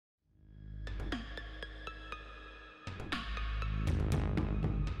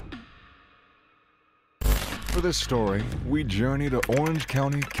For this story, we journey to Orange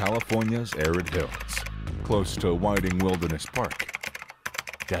County, California's arid hills, close to Whiting Wilderness Park.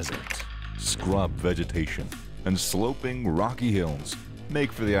 Desert, scrub vegetation, and sloping rocky hills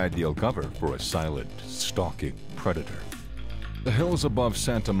make for the ideal cover for a silent, stalking predator. The hills above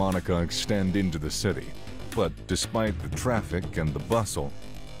Santa Monica extend into the city, but despite the traffic and the bustle,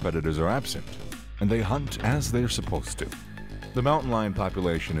 predators are absent, and they hunt as they're supposed to. The mountain lion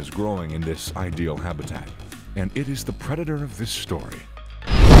population is growing in this ideal habitat, and it is the predator of this story.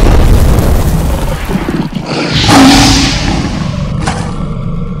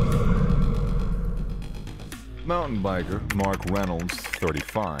 Mountain biker Mark Reynolds,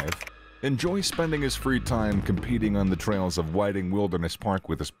 35, enjoys spending his free time competing on the trails of Whiting Wilderness Park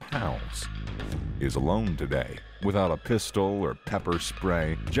with his pals. He is alone today, without a pistol or pepper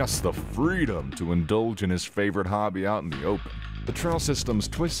spray, just the freedom to indulge in his favorite hobby out in the open. The trail system's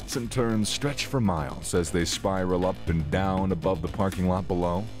twists and turns stretch for miles as they spiral up and down above the parking lot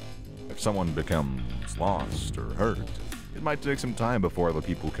below. If someone becomes lost or hurt, it might take some time before other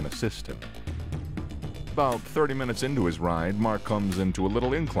people can assist him. About 30 minutes into his ride, Mark comes into a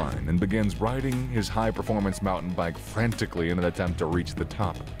little incline and begins riding his high-performance mountain bike frantically in an attempt to reach the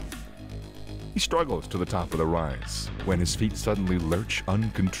top. He struggles to the top of the rise when his feet suddenly lurch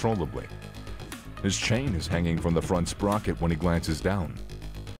uncontrollably. His chain is hanging from the front sprocket when he glances down.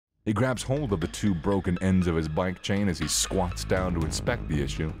 He grabs hold of the two broken ends of his bike chain as he squats down to inspect the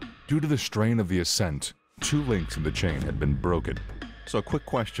issue. Due to the strain of the ascent, two links in the chain had been broken. So a quick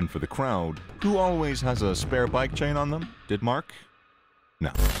question for the crowd: who always has a spare bike chain on them? Did Mark?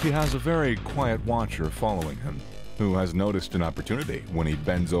 No. He has a very quiet watcher following him, who has noticed an opportunity when he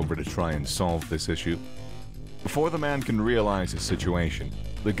bends over to try and solve this issue. Before the man can realize his situation,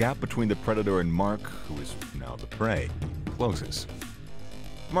 the gap between the predator and Mark, who is now the prey, closes.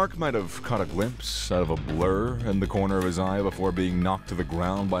 Mark might have caught a glimpse out of a blur in the corner of his eye before being knocked to the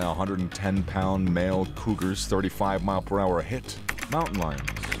ground by a 110-pound male cougar's 35-mile-per-hour hit. Mountain lions,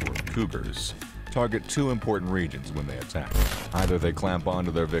 or cougars, target two important regions when they attack. Either they clamp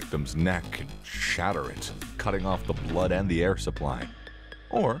onto their victim's neck and shatter it, cutting off the blood and the air supply,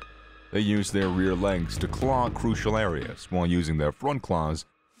 or they use their rear legs to claw crucial areas while using their front claws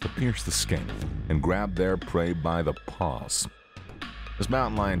to pierce the skin and grab their prey by the paws. This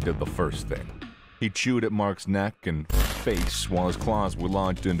mountain lion did the first thing. He chewed at Mark's neck and face while his claws were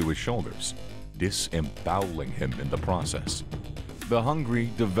lodged into his shoulders, disemboweling him in the process. The hungry,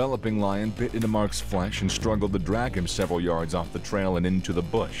 developing lion bit into Mark's flesh and struggled to drag him several yards off the trail and into the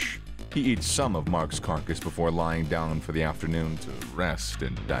bush. He eats some of Mark's carcass before lying down for the afternoon to rest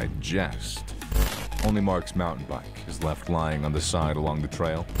and digest. Only Mark's mountain bike is left lying on the side along the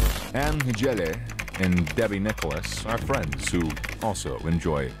trail. And Hjelle and Debbie Nicholas are friends who also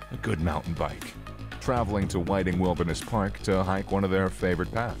enjoy a good mountain bike, traveling to Whiting Wilderness Park to hike one of their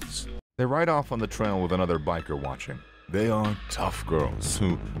favorite paths. They ride off on the trail with another biker watching. They are tough girls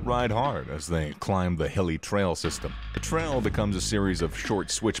who ride hard as they climb the hilly trail system. The trail becomes a series of short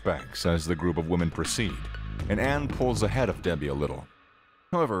switchbacks as the group of women proceed, and Anne pulls ahead of Debbie a little.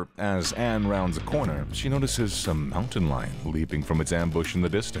 However, as Anne rounds a corner, she notices a mountain lion leaping from its ambush in the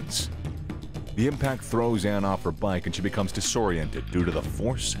distance. The impact throws Anne off her bike and she becomes disoriented due to the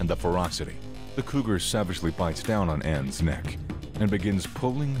force and the ferocity. The cougar savagely bites down on Anne's neck and begins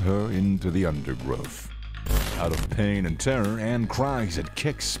pulling her into the undergrowth. Out of pain and terror, Anne cries and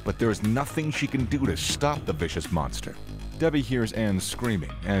kicks, but there is nothing she can do to stop the vicious monster. Debbie hears Anne screaming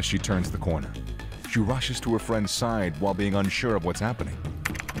as she turns the corner. She rushes to her friend's side while being unsure of what's happening.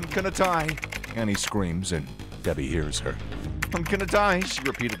 "I'm gonna die," Annie screams, and Debbie hears her. "I'm gonna die," she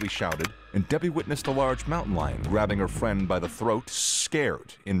repeatedly shouted, and Debbie witnessed a large mountain lion grabbing her friend by the throat,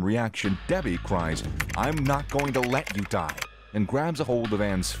 scared. In reaction, Debbie cries, "I'm not going to let you die," and grabs a hold of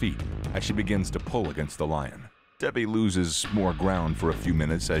Anne's feet as she begins to pull against the lion. Debbie loses more ground for a few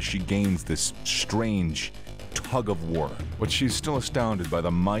minutes as she gains this strange tug of war, but she's still astounded by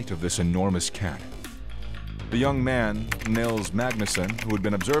the might of this enormous cat. The young man, Nils Magnusson, who had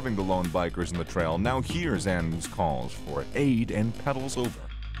been observing the lone bikers in the trail, now hears Anne's calls for aid and pedals over.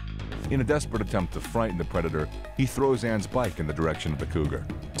 In a desperate attempt to frighten the predator, he throws Anne's bike in the direction of the cougar.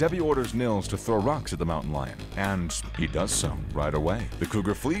 Debbie orders Nils to throw rocks at the mountain lion, and he does so right away. The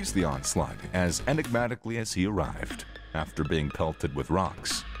cougar flees the onslaught as enigmatically as he arrived, after being pelted with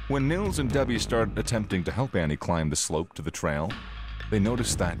rocks. When Nils and Debbie start attempting to help Annie climb the slope to the trail, they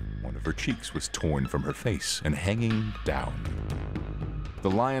notice that one of her cheeks was torn from her face and hanging down.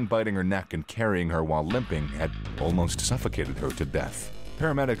 The lion biting her neck and carrying her while limping had almost suffocated her to death.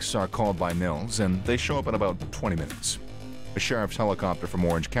 Paramedics are called by Nils, and they show up in about 20 minutes. A sheriff's helicopter from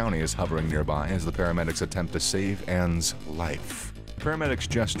Orange County is hovering nearby as the paramedics attempt to save Anne's life. Paramedics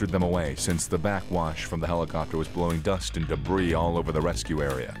gestured them away since the backwash from the helicopter was blowing dust and debris all over the rescue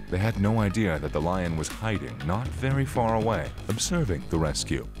area. They had no idea that the lion was hiding not very far away, observing the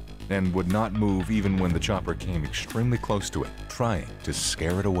rescue, and would not move even when the chopper came extremely close to it, trying to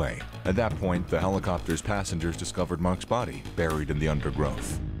scare it away. At that point, the helicopter's passengers discovered Mark's body buried in the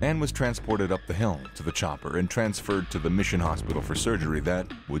undergrowth. Anne was transported up the hill to the chopper and transferred to the Mission Hospital for surgery that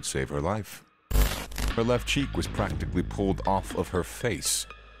would save her life. Her left cheek was practically pulled off of her face,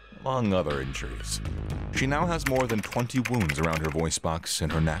 among other injuries. She now has more than 20 wounds around her voice box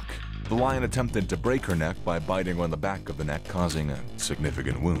and her neck. The lion attempted to break her neck by biting on the back of the neck, causing a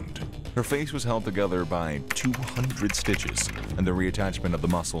significant wound. Her face was held together by 200 stitches and the reattachment of the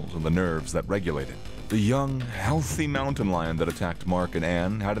muscles and the nerves that regulate it. The young, healthy mountain lion that attacked Mark and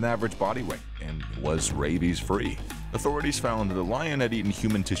Anne had an average body weight and was rabies-free. Authorities found the lion had eaten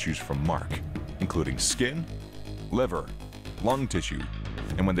human tissues from Mark, including skin, liver, lung tissue,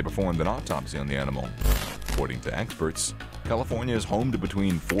 and when they performed an autopsy on the animal. According to experts, California is home to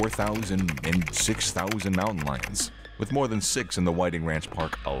between 4,000 and 6,000 mountain lions, with more than 6 in the Whiting Ranch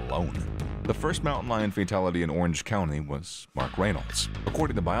Park alone. The first mountain lion fatality in Orange County was Mark Reynolds.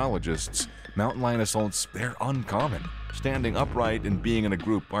 According to biologists, mountain lion assaults, they're uncommon. Standing upright and being in a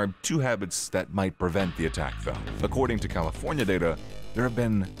group are 2 habits that might prevent the attack, though. According to California data, there have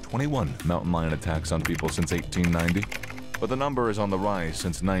been 21 mountain lion attacks on people since 1890, but the number is on the rise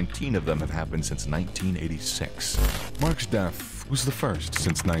since 19 of them have happened since 1986. Mark's death was the first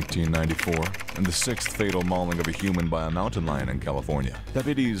since 1994, and the 6th fatal mauling of a human by a mountain lion in California.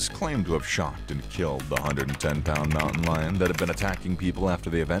 Deputies claim to have shot and killed the 110-pound mountain lion that had been attacking people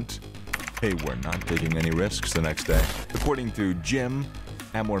after the event. They were not taking any risks the next day. According to Jim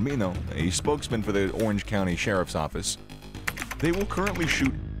Amormino, a spokesman for the Orange County Sheriff's Office, they will currently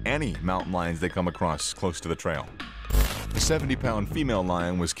shoot any mountain lions they come across close to the trail. A 70-pound female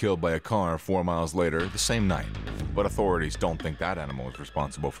lion was killed by a car 4 miles later the same night, but authorities don't think that animal is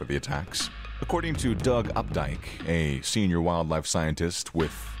responsible for the attacks. According to 𝗥𝗶𝘁𝗏, a senior wildlife scientist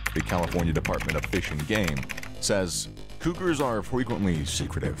with the California Department of Fish and Game, says, "Cougars are frequently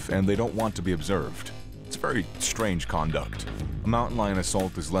secretive and they don't want to be observed. It's very strange conduct. A mountain lion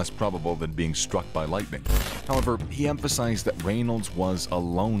assault is less probable than being struck by lightning." However, he emphasized that Reynolds was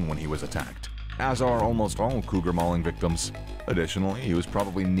alone when he was attacked, as are almost all cougar mauling victims. Additionally, he was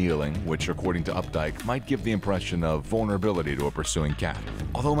probably kneeling, which according to 𝗥𝗶𝘁 might give the impression of vulnerability to a pursuing cat.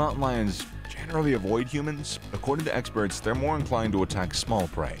 Although mountain lions generally avoid humans, according to experts, they're more inclined to attack small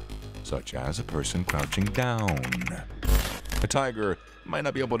prey, such as a person crouching down. A tiger might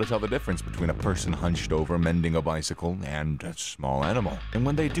not be able to tell the difference between a person hunched over mending a bicycle and a small animal. And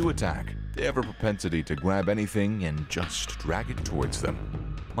when they do attack, they have a propensity to grab anything and just drag it towards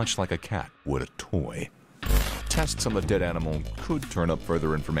them, much like a cat would a toy. Tests on the dead animal could turn up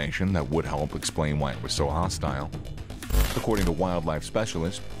further information that would help explain why it was so hostile. According to wildlife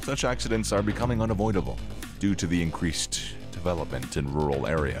specialists, such accidents are becoming unavoidable due to the increased development in rural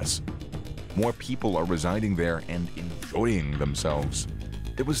areas. More people are residing there and enjoying themselves.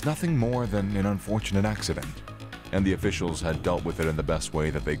 It was nothing more than an unfortunate accident, and the officials had dealt with it in the best way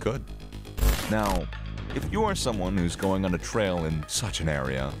that they could. Now, if you are someone who's going on a trail in such an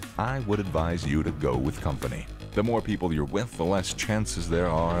area, I would advise you to go with company. The more people you're with, the less chances there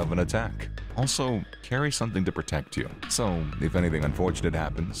are of an attack. Also, carry something to protect you, so if anything unfortunate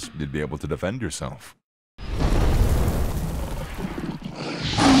happens, you'd be able to defend yourself.